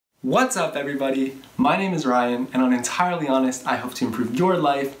What's up everybody? My name is Ryan and I'm entirely honest, I hope to improve your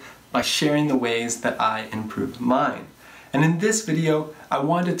life by sharing the ways that I improve mine. And in this video, I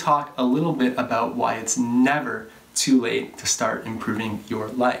wanted to talk a little bit about why it's never too late to start improving your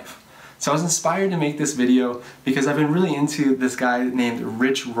life. So I was inspired to make this video because I've been really into this guy named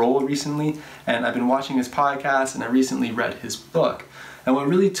Rich Roll recently, and I've been watching his podcast and I recently read his book. And what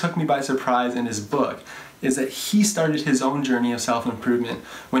really took me by surprise in his book is that he started his own journey of self-improvement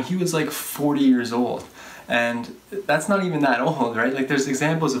when he was like 40 years old. And that's not even that old, right? Like there's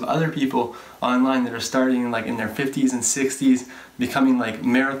examples of other people online that are starting like in their 50s and 60s, becoming like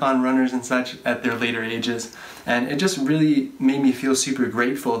marathon runners and such at their later ages. And it just really made me feel super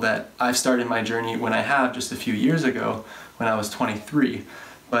grateful that I've started my journey when I have just a few years ago when I was 23.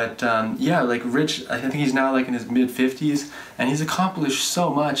 But yeah, like Rich, I think he's now like in his mid-50s, and he's accomplished so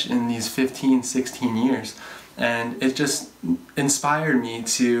much in these 15, 16 years. And it just inspired me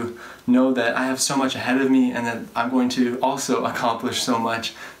to know that I have so much ahead of me and that I'm going to also accomplish so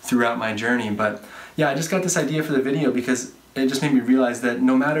much throughout my journey. But yeah, I just got this idea for the video because it just made me realize that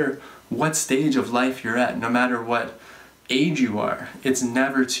no matter what stage of life you're at, no matter what age you are, it's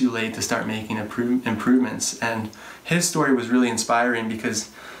never too late to start making improvements. And his story was really inspiring because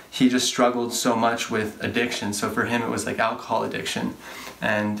he just struggled so much with addiction. So for him it was like alcohol addiction,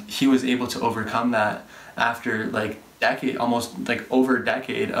 and he was able to overcome that after like almost like over a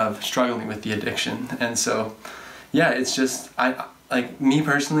decade of struggling with the addiction. And so yeah, it's just, like me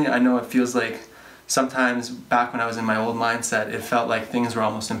personally, I know it feels like sometimes back when I was in my old mindset, it felt like things were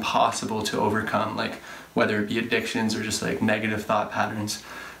almost impossible to overcome, like whether it be addictions or just like negative thought patterns.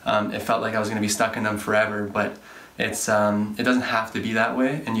 It felt like I was going to be stuck in them forever, but it doesn't have to be that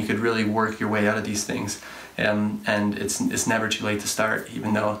way, and you could really work your way out of these things. And it's never too late to start,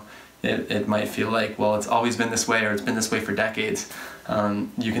 even though it might feel like, well, it's always been this way or it's been this way for decades.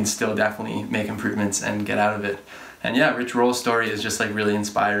 You can still definitely make improvements and get out of it. And yeah, Rich Roll's story is just like really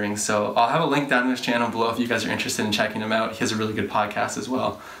inspiring. So I'll have a link down in his channel below if you guys are interested in checking him out. He has a really good podcast as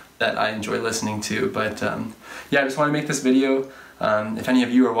well that I enjoy listening to. But yeah, I just want to make this video. If any of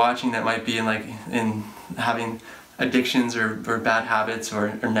you are watching that might be in having addictions or bad habits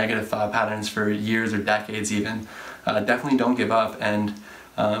or negative thought patterns for years or decades even, definitely don't give up. And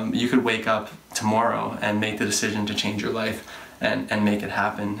you could wake up tomorrow and make the decision to change your life and make it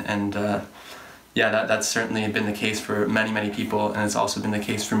happen. And yeah, that's certainly been the case for many people, and it's also been the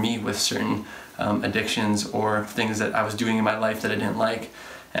case for me with certain addictions or things that I was doing in my life that I didn't like.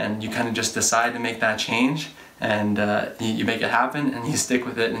 And you kind of just decide to make that change, and you make it happen, and you stick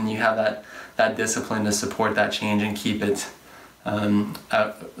with it, and you have that discipline to support that change and keep it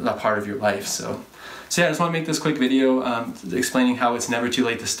a part of your life. So yeah, I just want to make this quick video explaining how it's never too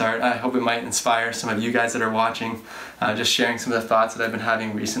late to start. I hope it might inspire some of you guys that are watching, just sharing some of the thoughts that I've been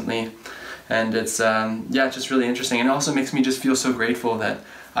having recently. And it's, yeah, it's just really interesting. And it also makes me just feel so grateful that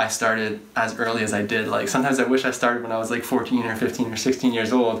I started as early as I did. Like sometimes I wish I started when I was like 14 or 15 or 16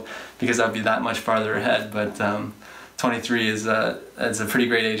 years old, because I'd be that much farther ahead. But 23 is a pretty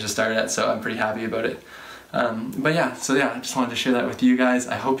great age to start at, so I'm pretty happy about it. But yeah, so yeah, I just wanted to share that with you guys.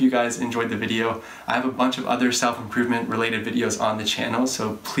 I hope you guys enjoyed the video. I have a bunch of other self-improvement related videos on the channel,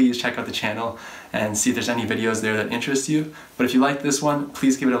 so please check out the channel and see if there's any videos there that interest you. But if you like this one,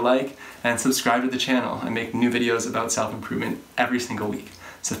 please give it a like and subscribe to the channel. I make new videos about self-improvement every single week.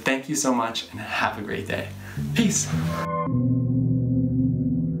 So thank you so much and have a great day. Peace!